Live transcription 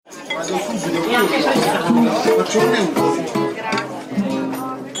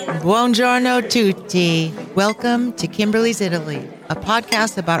Buongiorno tutti. Welcome to Kimberly's Italy, a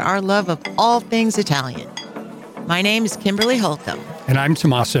podcast about our love of all things Italian. My name is Kimberly Holcomb. And I'm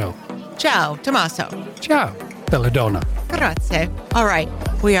Tommaso. Ciao, Tommaso. Ciao, Belladonna. Grazie. All right,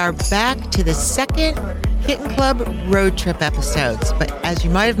 we are back to the second Kitten Club road trip episodes. But as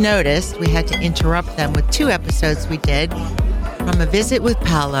you might have noticed, we had to interrupt them with two episodes we did from a visit with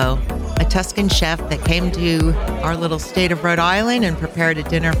Paolo, a Tuscan chef that came to our little state of Rhode Island and prepared a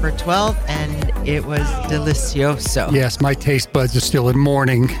dinner for 12, and it was delicioso. Yes, my taste buds are still in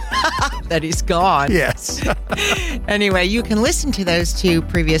mourning. That he's gone. Yes. Anyway, you can listen to those two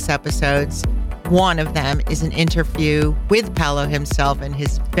previous episodes. One of them is an interview with Paolo himself and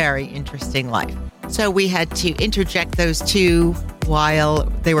his very interesting life. So we had to interject those two while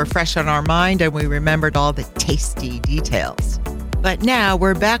they were fresh on our mind and we remembered all the tasty details. But now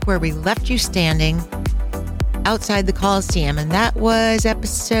we're back where we left you standing outside the Coliseum, and that was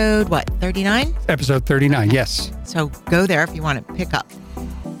episode, 39? Episode 39, yes. So go there if you want to pick up.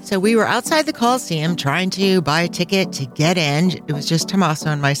 So we were outside the Coliseum trying to buy a ticket to get in. It was just Tommaso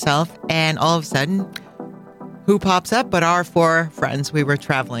and myself, and all of a sudden, who pops up but our four friends we were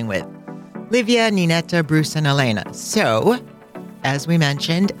traveling with? Livia, Ninetta, Bruce, and Elena. So, as we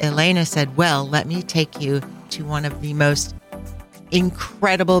mentioned, Elena said, well, let me take you to one of the most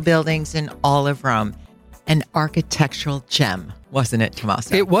incredible buildings in all of Rome. An architectural gem, wasn't it,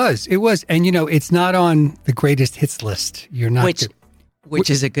 Tommaso? It was. And you know, it's not on the greatest hits list. You're not. Which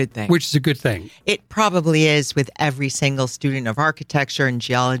is a good thing. Which is a good thing. It probably is with every single student of architecture and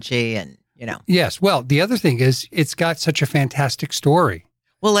geology and, you know. Yes. Well, the other thing is it's got such a fantastic story.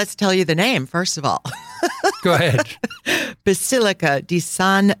 Well, let's tell you the name, first of all. Go ahead. Basilica di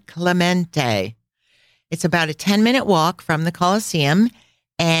San Clemente. It's about a 10-minute walk from the Coliseum,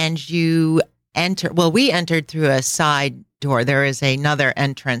 and you enter. Well, we entered through a side door. There is another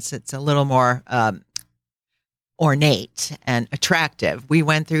entrance that's a little more ornate and attractive. We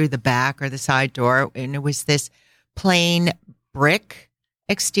went through the back or the side door, and it was this plain brick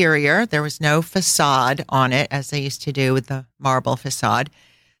exterior. There was no facade on it, as they used to do with the marble facade.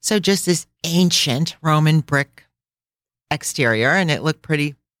 So just this ancient Roman brick exterior, and it looked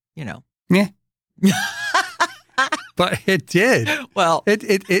pretty, you know. Yeah. But it did. Well,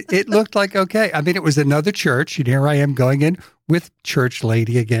 it looked like, okay. I mean, it was another church, and here I am going in with church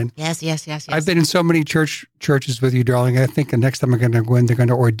lady again. Yes. I've been in so many churches with you, darling. I think the next time I'm going to go in, they're going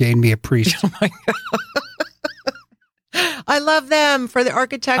to ordain me a priest. Oh my God. I love them for the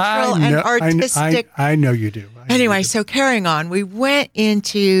architectural and artistic. I know you do. Anyway, so carrying on, we went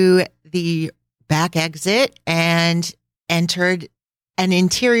into the back exit and entered an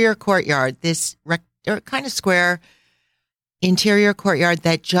interior courtyard, this kind of square interior courtyard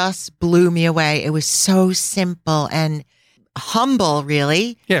that just blew me away. It was so simple and humble,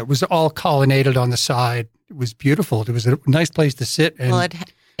 really. Yeah, it was all colonnaded on the side. It was beautiful. It was a nice place to sit and,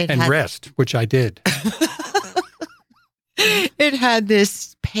 rest, which I did. It had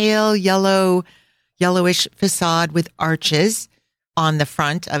this pale yellowish facade with arches on the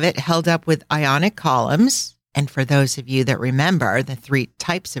front of it, held up with Ionic columns. And for those of you that remember the three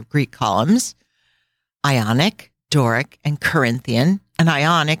types of Greek columns, Ionic, Doric, and Corinthian. An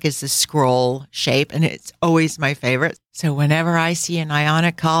Ionic is the scroll shape, and it's always my favorite. So whenever I see an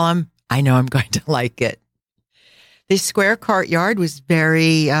Ionic column, I know I'm going to like it. This square courtyard was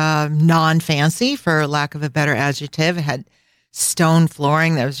very non-fancy, for lack of a better adjective. It had stone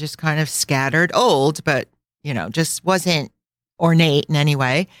flooring that was just kind of scattered, old, but, you know, just wasn't ornate in any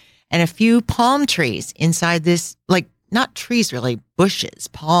way. And a few palm trees inside this, like not trees really, bushes,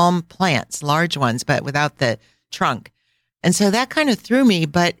 palm plants, large ones, but without the trunk. And so that kind of threw me.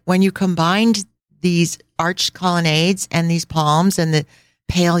 But when you combined these arched colonnades and these palms and the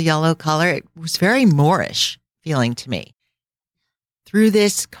pale yellow color, it was very Moorish feeling to me. Through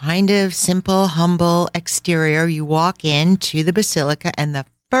this kind of simple, humble exterior, you walk into the basilica, and the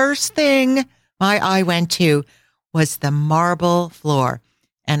first thing my eye went to was the marble floor.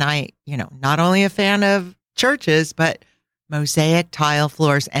 And I, you know, not only a fan of churches, but mosaic tile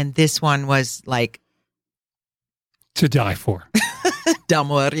floors. And this one was like to die for. Da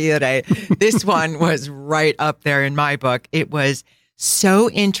morire. This one was right up there in my book. It was so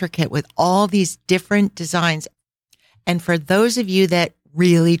intricate with all these different designs. And for those of you that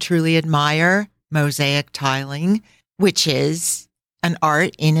really, truly admire mosaic tiling, which is an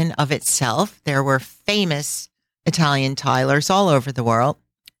art in and of itself, there were famous Italian tilers all over the world.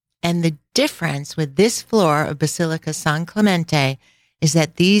 And the difference with this floor of Basilica San Clemente is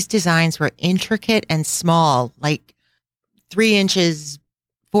that these designs were intricate and small, like 3 inches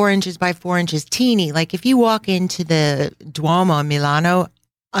 4 inches by 4 inches, teeny. Like if you walk into the Duomo in Milano,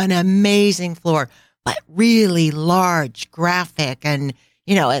 an amazing floor, but really large, graphic, and,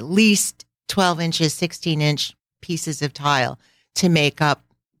 at least 12 inches, 16-inch pieces of tile to make up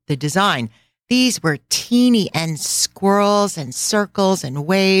the design. These were teeny and squirrels and circles and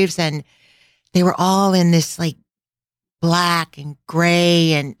waves, and they were all in this like black and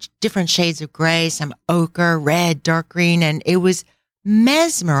gray and different shades of gray, some ochre, red, dark green, and it was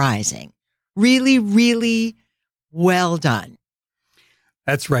mesmerizing. Really, really well done.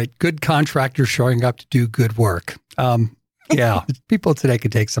 That's right. Good contractors showing up to do good work. Yeah, people today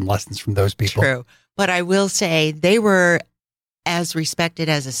could take some lessons from those people. True. But I will say they were as respected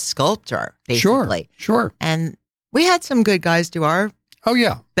as a sculptor, basically. Sure. And we had some good guys do our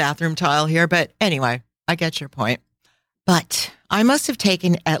bathroom tile here. But anyway, I get your point. But I must have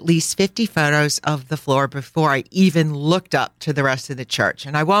taken at least 50 photos of the floor before I even looked up to the rest of the church.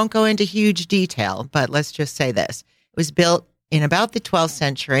 And I won't go into huge detail, but let's just say this. It was built in about the 12th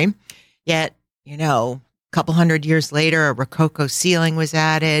century, yet, a couple hundred years later, a Rococo ceiling was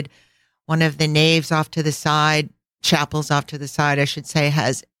added. One of the naves off to the side, chapels off to the side, I should say,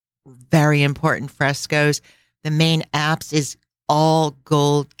 has very important frescoes. The main apse is all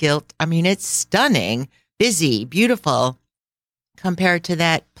gold gilt. I mean, it's stunning, busy, beautiful compared to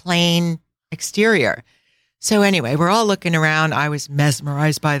that plain exterior. So anyway, we're all looking around. I was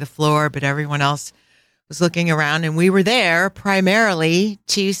mesmerized by the floor, but everyone else was looking around, and we were there primarily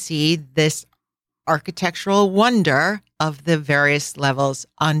to see this architectural wonder of the various levels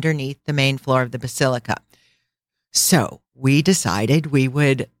underneath the main floor of the basilica. So we decided we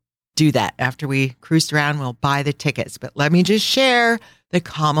would do that. After we cruised around, we'll buy the tickets. But let me just share the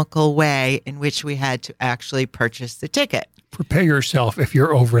comical way in which we had to actually purchase the ticket. Prepare yourself if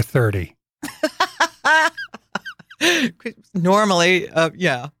you're over 30. Normally,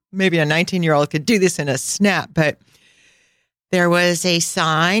 maybe a 19-year-old could do this in a snap, but there was a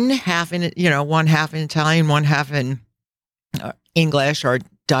sign, half in, one half in Italian, one half in English or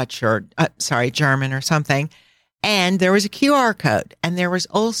Dutch or, German or something. And there was a QR code. And there was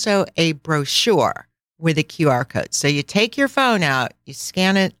also a brochure with a QR code. So you take your phone out, you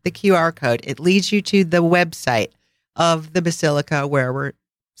scan it, the QR code. It leads you to the website of the basilica where we're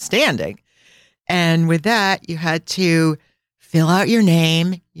standing. And with that, you had to fill out your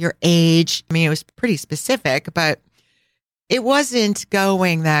name, your age. I mean, it was pretty specific, but it wasn't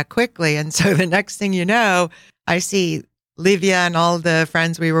going that quickly. And so the next thing you know, I see Livia and all the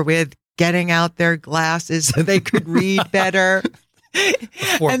friends we were with getting out their glasses so they could read better.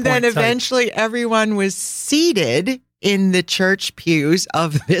 And then eventually everyone was seated in the church pews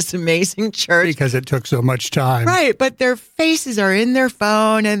of this amazing church. Because it took so much time. Right. But their faces are in their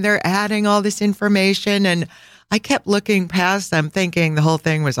phone and they're adding all this information. And I kept looking past them thinking the whole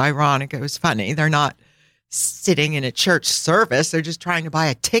thing was ironic. It was funny. They're not sitting in a church service. They're just trying to buy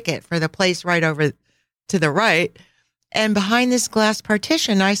a ticket for the place right over to the right. And behind this glass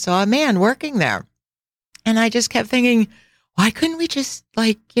partition, I saw a man working there. And I just kept thinking, why couldn't we just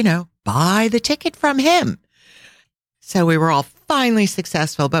buy the ticket from him? So we were all finally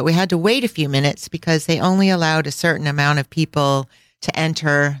successful, but we had to wait a few minutes because they only allowed a certain amount of people to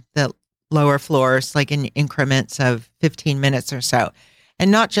enter the lower floors, like in increments of 15 minutes or so.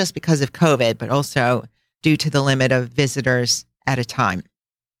 And not just because of COVID, but also due to the limit of visitors at a time.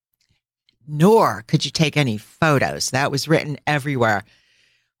 Nor could you take any photos. That was written everywhere,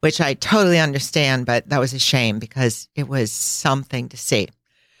 which I totally understand, but that was a shame because it was something to see.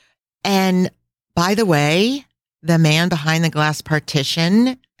 And by the way, the man behind the glass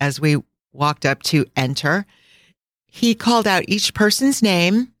partition, as we walked up to enter, he called out each person's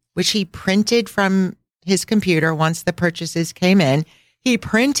name, which he printed from his computer once the purchases came in. He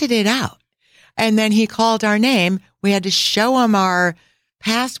printed it out. And then he called our name. We had to show him our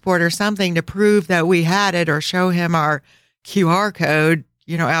passport or something to prove that we had it, or show him our QR code,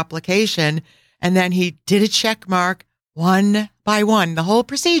 application. And then he did a check mark one by one. The whole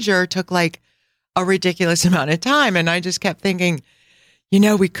procedure took like a ridiculous amount of time. And I just kept thinking,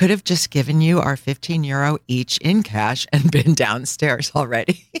 we could have just given you our €15 each in cash and been downstairs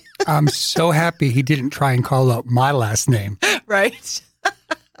already. I'm so happy he didn't try and call out my last name. Right.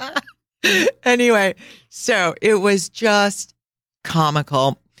 Anyway, so it was just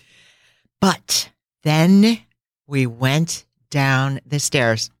comical. But then we went down the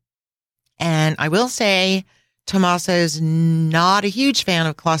stairs. And I will say, Tommaso is not a huge fan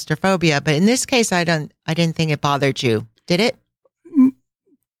of claustrophobia, but in this case, I didn't think it bothered you. Did it?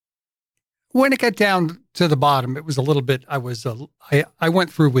 When it got down to the bottom, it was a little bit, I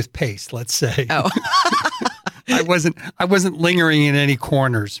went through with pace, let's say. Oh. I wasn't lingering in any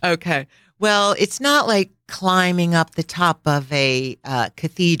corners. Okay. Well, it's not like climbing up the top of a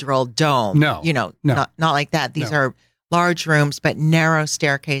cathedral dome. No. No. Not like that. These No. are large rooms, but narrow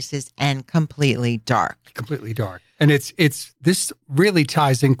staircases and completely dark. Completely dark. And this really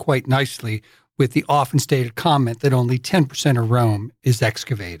ties in quite nicely with the often stated comment that only 10% of Rome is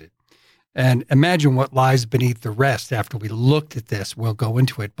excavated. And imagine what lies beneath the rest after we looked at this. We'll go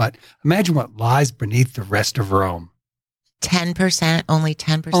into it, but imagine what lies beneath the rest of Rome. 10%, only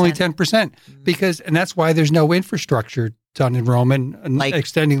 10%. Only 10%. And that's why there's no infrastructure done in Rome and Like-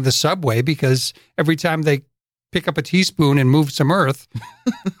 extending the subway, because every time they pick up a teaspoon and move some earth,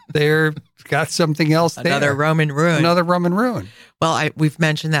 they're got something else there. Another Roman ruin. Another Roman ruin. Well, we've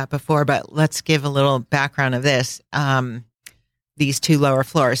mentioned that before, but let's give a little background of this. These two lower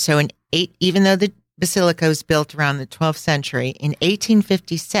floors. So even though the basilica was built around the 12th century, in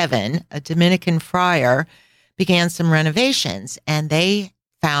 1857, a Dominican friar began some renovations, and they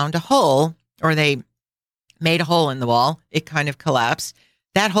found a hole, or they made a hole in the wall. It kind of collapsed.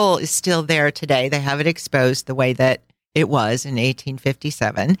 That hole is still there today. They have it exposed the way that it was in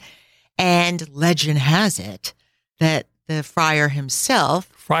 1857. And legend has it that the friar himself...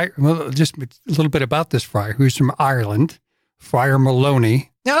 Well, just a little bit about this friar, who's from Ireland, Friar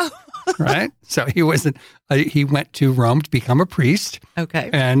Maloney, Oh, right? So he went to Rome to become a priest, okay.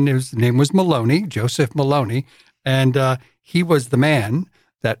 and his name was Maloney, Joseph Maloney, and he was the man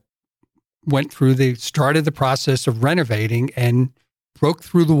that started the process of renovating and broke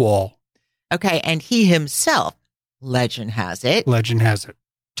through the wall. Okay, and he himself, legend has it,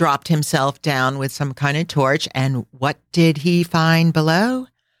 dropped himself down with some kind of torch, and what did he find below?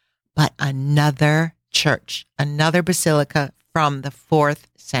 But another church, another basilica from the 4th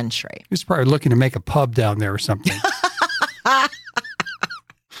century. He was probably looking to make a pub down there or something.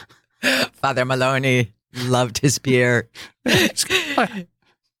 Father Maloney loved his beer.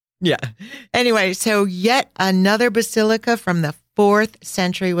 Yeah. Anyway, so yet another basilica from the 4th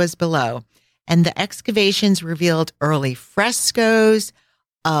century was below, and the excavations revealed early frescoes,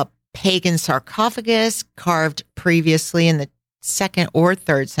 a pagan sarcophagus carved previously in the 2nd or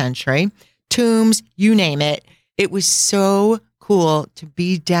 3rd century, tombs, you name it. It was so cool to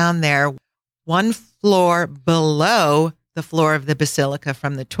be down there, one floor below the floor of the basilica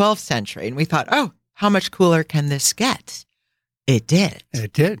from the 12th century. And we thought, oh, how much cooler can this get? It did.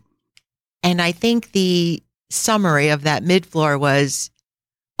 It did. And I think the summary of that mid-floor was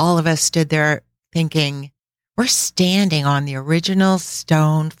all of us stood there thinking, we're standing on the original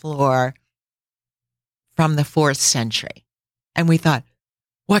stone floor from the 4th century. And we thought,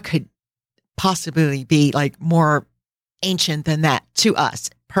 what could possibly be like more ancient than that to us,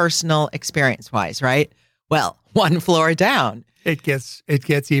 personal experience-wise, right? Well, one floor down. It gets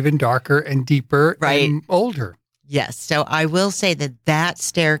even darker and deeper and older. Yes. So I will say that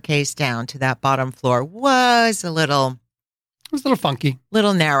staircase down to that bottom floor was a little funky,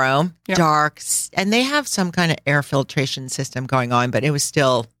 little narrow, yeah. Dark. And they have some kind of air filtration system going on, but it was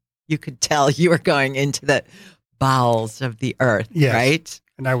still, you could tell you were going into the bowels of the earth, yes. Right?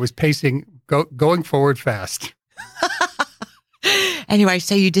 And I was pacing, going forward fast. Anyway,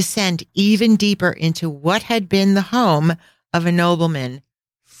 so you descend even deeper into what had been the home of a nobleman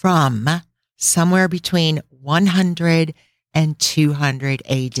from somewhere between 100 and 200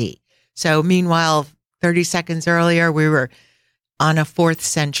 AD. So meanwhile, 30 seconds earlier, we were on a 4th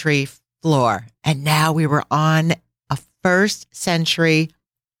century floor, and now we were on a 1st century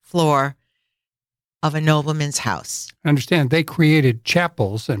floor of a nobleman's house. I understand they created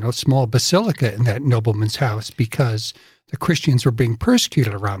chapels and a small basilica in that nobleman's house because the Christians were being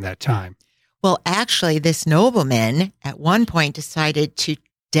persecuted around that time. Well, actually, this nobleman at one point decided to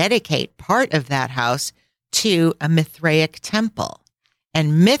dedicate part of that house to a Mithraic temple.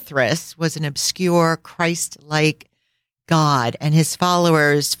 And Mithras was an obscure Christ-like god, and his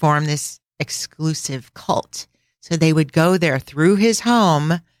followers formed this exclusive cult. So they would go there through his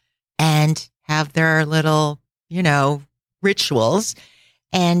home and have their little, rituals.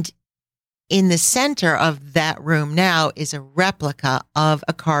 And in the center of that room now is a replica of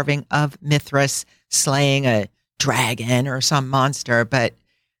a carving of Mithras slaying a dragon or some monster, but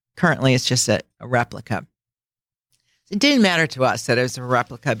currently it's just a replica. It didn't matter to us that it was a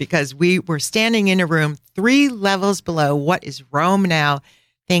replica because we were standing in a room 3 levels below what is Rome now,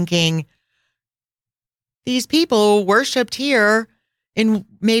 thinking these people worshipped here in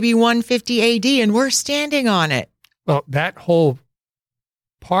maybe 150 AD and we're standing on it. Well, that whole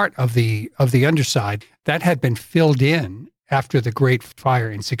part of the underside, that had been filled in after the Great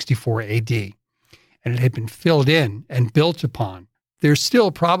Fire in 64 AD. And it had been filled in and built upon. There's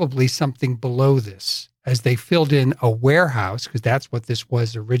still probably something below this. as they filled in a warehouse, because that's what this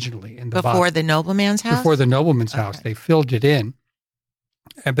was originally in the Before the nobleman's house? Before the nobleman's house. They filled it in.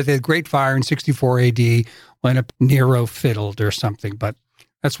 But the Great Fire in 64 AD, when Nero fiddled or something. But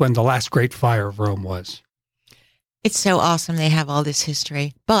that's when the last Great Fire of Rome was. It's so awesome they have all this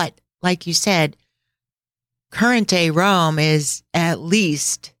history. But like you said, current day Rome is at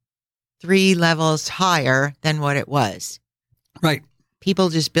least 3 levels higher than what it was. Right. People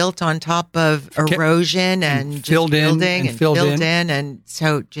just built on top of erosion and filled in. And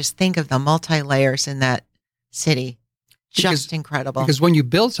so just think of the multi-layers in that city. Just incredible. Because when you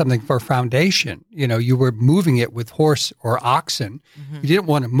build something for a foundation, you were moving it with horse or oxen. Mm-hmm. You didn't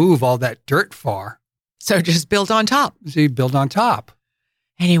want to move all that dirt far. So just build on top. So you build on top.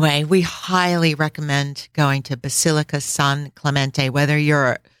 Anyway, we highly recommend going to Basilica San Clemente, whether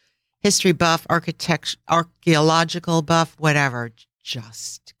you're a history buff, archaeological buff, whatever,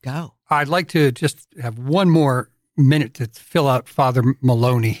 just go. I'd like to just have one more minute to fill out Father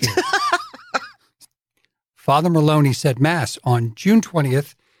Maloney here. Father Maloney said Mass on June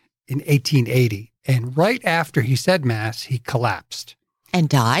 20th in 1880. And right after he said Mass, he collapsed. And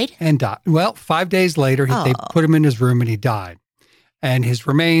died? Well, 5 days later, they put him in his room and he died. And his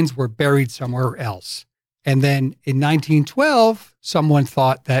remains were buried somewhere else. And then in 1912, someone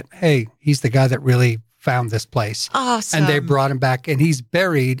thought that, hey, he's the guy that really found this place. Awesome. And they brought him back, and he's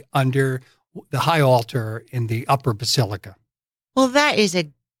buried under the high altar in the upper basilica. Well, that is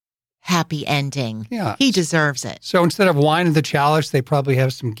a happy ending. Yeah. He deserves it. So instead of wine in the chalice, they probably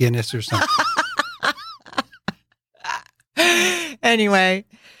have some Guinness or something. Anyway,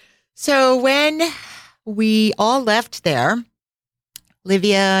 so when we all left there,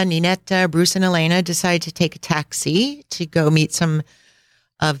 Livia, Ninetta, Bruce, and Elena decided to take a taxi to go meet some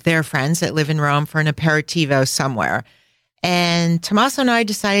of their friends that live in Rome for an aperitivo somewhere. And Tommaso and I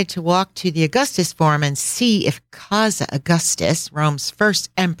decided to walk to the Augustus Forum and see if Casa Augustus, Rome's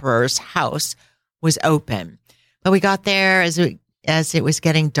first emperor's house, was open. But we got there as it was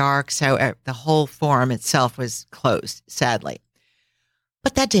getting dark, so the whole forum itself was closed, sadly.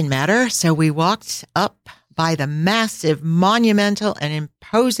 But that didn't matter, so we walked up by the massive, monumental, and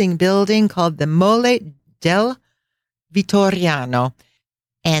imposing building called the Mole del Vittoriano.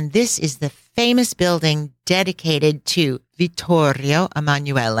 And this is the famous building dedicated to Vittorio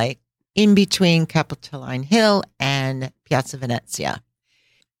Emanuele in between Capitoline Hill and Piazza Venezia.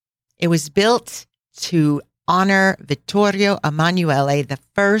 It was built to honor Vittorio Emanuele, the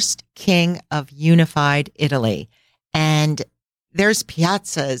first king of unified Italy. And there's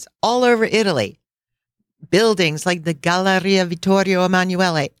piazzas all over Italy. Buildings like the Galleria Vittorio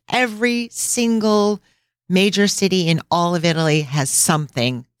Emanuele. Every single major city in all of Italy has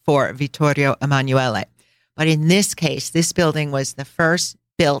something for Vittorio Emanuele. But in this case, this building was the first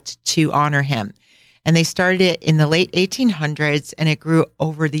built to honor him. And they started it in the late 1800s, and it grew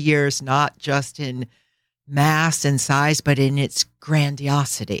over the years, not just in mass and size, but in its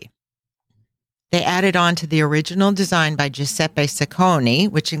grandiosity. They added on to the original design by Giuseppe Sacconi,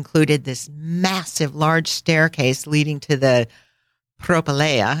 which included this massive large staircase leading to the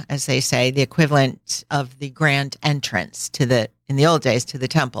propylea, as they say, the equivalent of the grand entrance in the old days, to the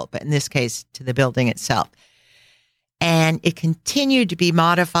temple, but in this case, to the building itself. And it continued to be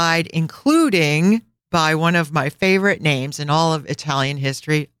modified, including by one of my favorite names in all of Italian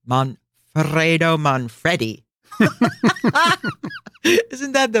history, Manfredo Manfredi.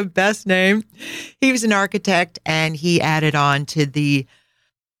 Isn't that the best name? He was an architect, and he added on to the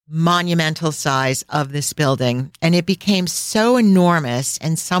monumental size of this building. And it became so enormous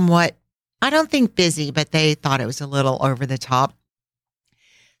and somewhat, I don't think busy, but they thought it was a little over the top.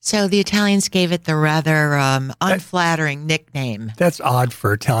 So the Italians gave it the rather unflattering nickname. That's odd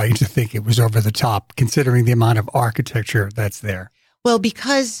for Italians to think it was over the top, considering the amount of architecture that's there. Well,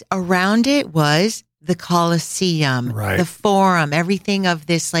 because around it was the Colosseum, right, the Forum, everything of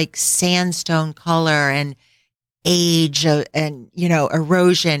this like sandstone color and age and,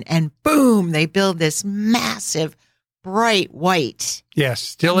 erosion. And boom, they build this massive, bright white. Yes,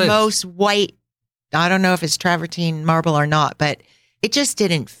 still is. Most white. I don't know if it's travertine marble or not, but it just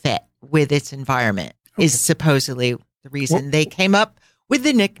didn't fit with its environment, is supposedly the reason they came up with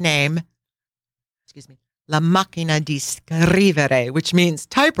the nickname, La Macchina di Scrivere, which means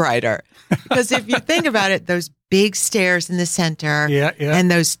typewriter. Because if you think about it, those big stairs in the center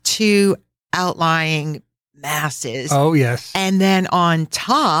and those two outlying masses. Oh, yes. And then on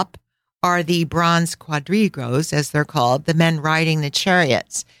top are the bronze quadrigos, as they're called, the men riding the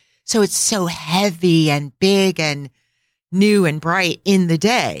chariots. So it's so heavy and big and new and bright in the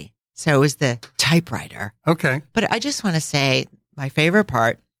day. So it was the typewriter. Okay. But I just want to say my favorite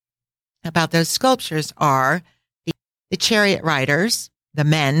part about those sculptures are the chariot riders, the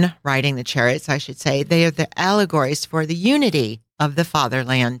men riding the chariots, I should say. They are the allegories for the unity of the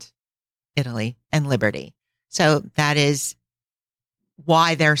fatherland, Italy, and liberty. So that is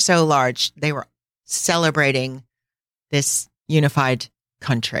why they're so large. They were celebrating this unified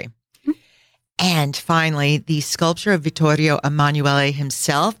country. And finally, the sculpture of Vittorio Emanuele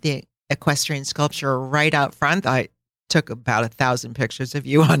himself, the equestrian sculpture right out front. I took about 1,000 pictures of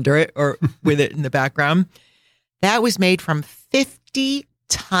you under it or with it in the background. That was made from 50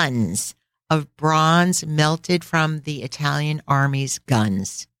 tons of bronze melted from the Italian army's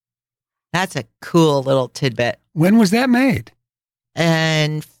guns. That's a cool little tidbit. When was that made?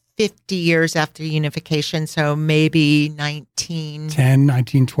 And 50 years after unification, so maybe 1910,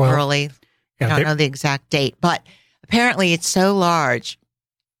 1912. Early. I don't know the exact date, but apparently it's so large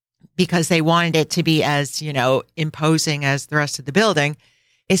because they wanted it to be as, imposing as the rest of the building.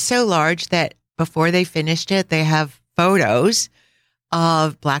 It's so large that before they finished it, they have photos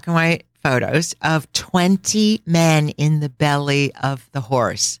of black and white photos of 20 men in the belly of the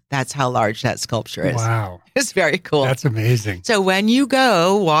horse. That's how large that sculpture is. Wow. It's very cool. That's amazing. So when you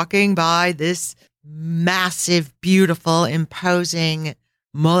go walking by this massive, beautiful, imposing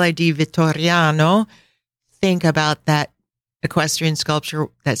Mole di Vittoriano, think about that equestrian sculpture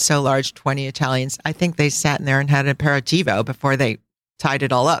that's so large, 20 Italians. I think they sat in there and had an aperitivo before they tied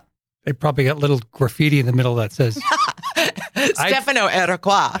it all up. They probably got little graffiti in the middle that says, Stefano era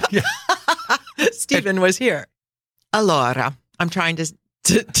qua. Yeah. Stephen was here. Allora, I'm trying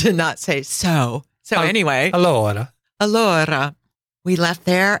to not say so. So anyway. Allora. We left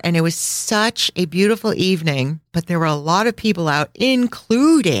there and it was such a beautiful evening, but there were a lot of people out,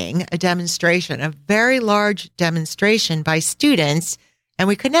 including a demonstration, a very large demonstration by students. And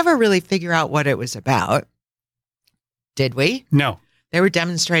we could never really figure out what it was about. Did we? No. They were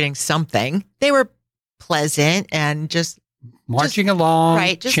demonstrating something. They were pleasant and just marching along,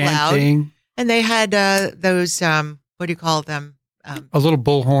 right? Just chanting. Loud. And they had those, what do you call them? A little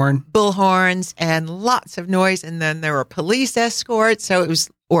bullhorn. Bullhorns and lots of noise. And then there were police escorts. So it was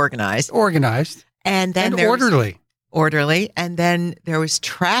organized. And then orderly. And then there was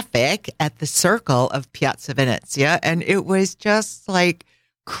traffic at the circle of Piazza Venezia. And it was just like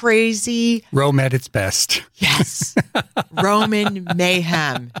crazy. Rome at its best. Yes. Roman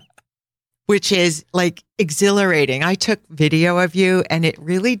mayhem, which is like exhilarating. I took video of you and it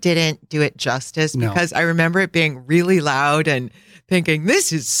really didn't do it justice because I remember it being really loud and thinking,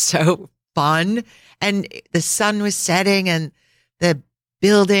 this is so fun. And the sun was setting and the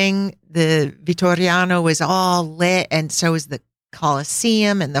building, the Vittoriano, was all lit. And so was the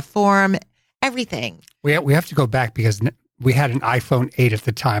Colosseum and the Forum, everything. We have to go back because we had an iPhone 8 at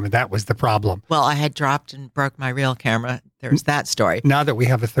the time, and that was the problem. Well, I had dropped and broke my real camera. There's that story. Now that we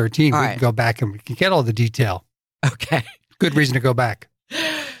have a 13, we can go back and we can get all the detail. Okay. Good reason to go back.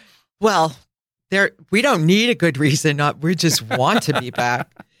 Well, we don't need a good reason. We just want to be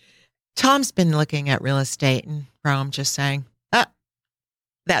back. Tom's been looking at real estate in Rome, just saying,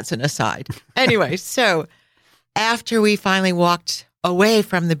 that's an aside. Anyway, so after we finally walked away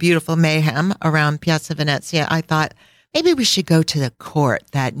from the beautiful mayhem around Piazza Venezia, I thought maybe we should go to the court,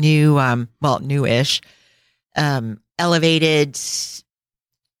 that new, newish, elevated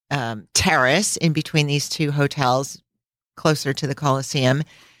terrace in between these two hotels closer to the Colosseum,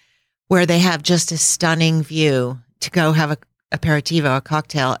 where they have just a stunning view to go have a aperitivo, a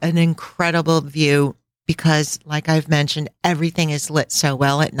cocktail, an incredible view because, like I've mentioned, everything is lit so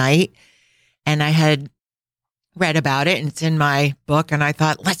well at night. And I had read about it and it's in my book and I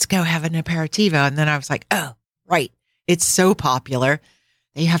thought, let's go have an aperitivo. And then I was like, oh, right. It's so popular.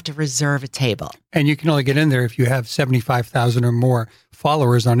 You have to reserve a table. And you can only get in there if you have 75,000 or more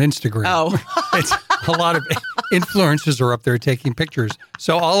followers on Instagram. Oh. It's a lot of influencers are up there taking pictures.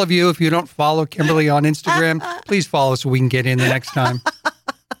 So all of you, if you don't follow Kimberly on Instagram, please follow so we can get in the next time.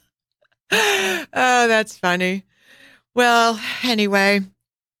 Oh, that's funny. Well, anyway,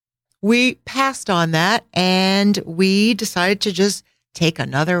 we passed on that and we decided to just take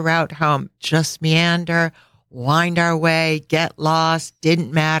another route home, just meander, wind our way, get lost,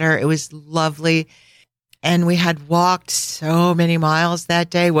 didn't matter. It was lovely. And we had walked so many miles that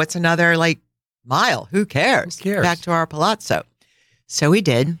day. What's another mile? Who cares? Back to our palazzo. So we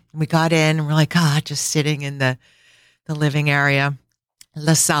did. We got in and we're like, just sitting in the living area,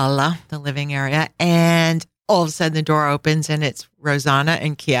 La Sala, the living area. And all of a sudden the door opens and it's Rosanna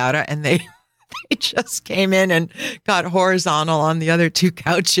and Chiara. And they just came in and got horizontal on the other two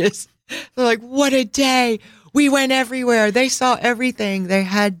couches. They're like, what a day. We went everywhere. They saw everything. They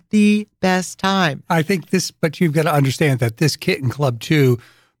had the best time. I think but you've got to understand that this Kitten Club too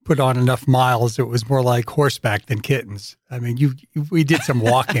put on enough miles. It was more like horseback than kittens. I mean, we did some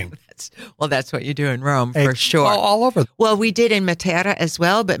walking. That's what you do in Rome for sure. All over. Well, we did in Matera as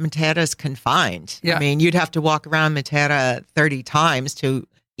well, but Matera's confined. Yeah. I mean, you'd have to walk around Matera 30 times to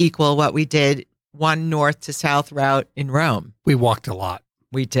equal what we did one north to south route in Rome. We walked a lot.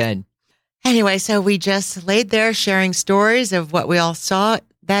 We did. Anyway, so we just laid there sharing stories of what we all saw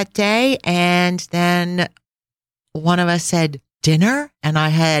that day. And then one of us said dinner. And I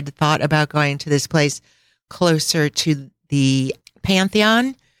had thought about going to this place closer to the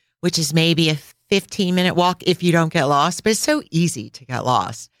Pantheon, which is maybe a 15-minute walk if you don't get lost, but it's so easy to get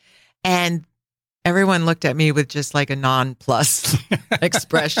lost. And everyone looked at me with just like a nonplus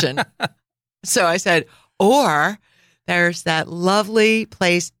expression. So I said, or there's that lovely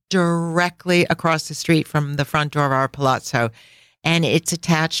place directly across the street from the front door of our palazzo. And it's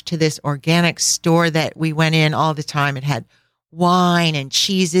attached to this organic store that we went in all the time. It had wine and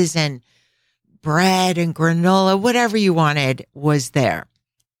cheeses and bread and granola, whatever you wanted was there.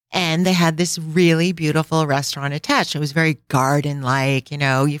 And they had this really beautiful restaurant attached. It was very garden-like,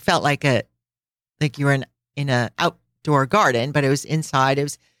 you felt like you were in an outdoor garden, but it was inside. It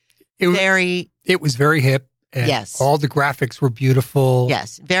was very hip. And yes. All the graphics were beautiful.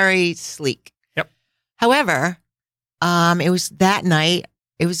 Yes. Very sleek. Yep. However, it was that night,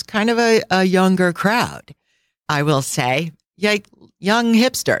 it was kind of a younger crowd, I will say. Young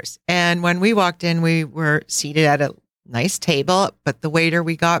hipsters. And when we walked in, we were seated at a nice table, but the waiter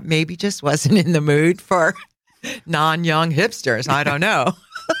we got maybe just wasn't in the mood for non-young hipsters. I don't know.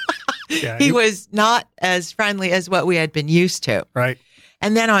 Yeah, he was not as friendly as what we had been used to. Right.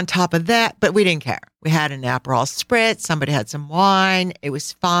 And then on top of that, but we didn't care. We had an Aperol Spritz. Somebody had some wine. It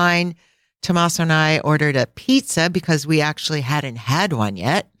was fine. Tommaso and I ordered a pizza because we actually hadn't had one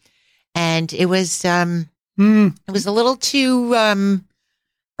yet. And it was a little too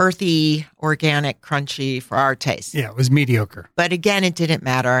earthy, organic, crunchy for our taste. Yeah, it was mediocre. But again, it didn't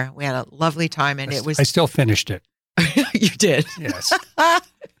matter. We had a lovely time, and it was. I still finished it. You did. Yes.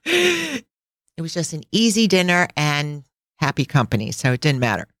 It was just an easy dinner and happy company, so it didn't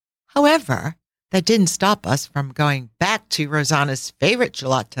matter. However, that didn't stop us from going back to Rosanna's favorite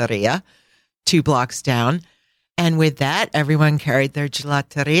gelateria 2 blocks down. And with that, everyone carried their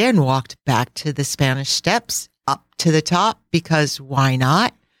gelateria and walked back to the Spanish Steps up to the top, because why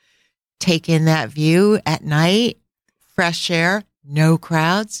not? Take in that view at night, fresh air, no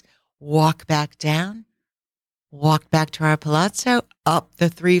crowds, walk back down, walk back to our palazzo, up the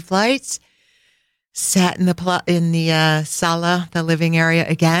 3 flights, sat in the sala, the living area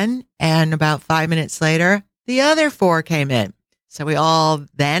again. And about 5 minutes later, the other 4 came in. So we all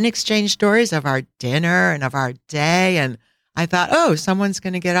then exchanged stories of our dinner and of our day. And I thought, oh, someone's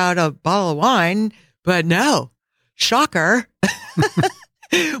going to get out a bottle of wine. But no, shocker.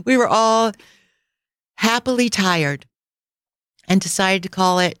 We were all happily tired and decided to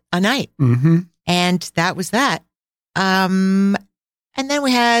call it a night. Mm-hmm. And that was that. And then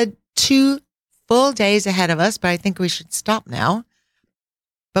we had 2 full days ahead of us, but I think we should stop now.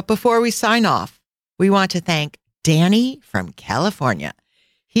 But before we sign off, we want to thank Danny from California.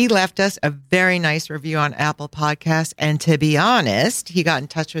 He left us a very nice review on Apple Podcasts. And to be honest, he got in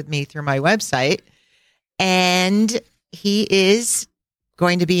touch with me through my website. And he is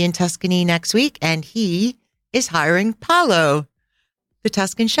going to be in Tuscany next week. And he is hiring Paolo, the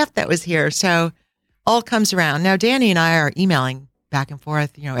Tuscan chef that was here. So all comes around. Now, Danny and I are emailing back and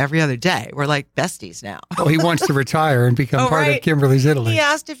forth, every other day. We're like besties now. Well, he wants to retire and become part of Kimberly's Italy. He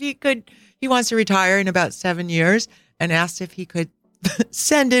asked if he wants to retire in about 7 years, and asked if he could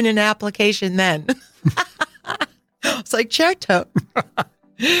send in an application then. It's like, certo.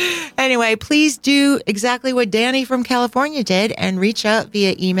 Anyway, please do exactly what Danny from California did and reach out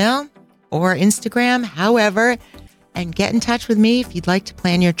via email or Instagram, however, and get in touch with me if you'd like to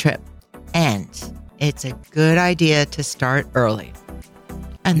plan your trip. And it's a good idea to start early.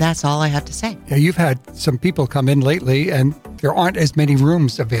 And that's all I have to say. Yeah, you've had some people come in lately, and there aren't as many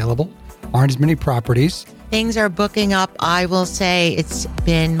rooms available, aren't as many properties. Things are booking up. I will say it's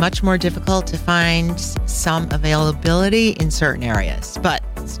been much more difficult to find some availability in certain areas, but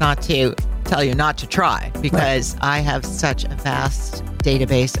it's not to tell you not to try, because I have such a vast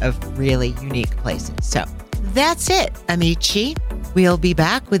database of really unique places. So that's it, amici. We'll be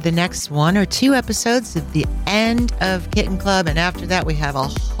back with the next 1 or 2 episodes at the end of Kitten Club. And after that, we have a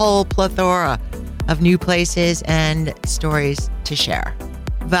whole plethora of new places and stories to share.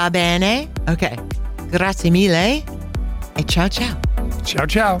 Va bene? Okay. Grazie mille. E ciao, ciao. Ciao,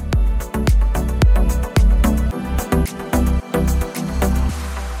 ciao.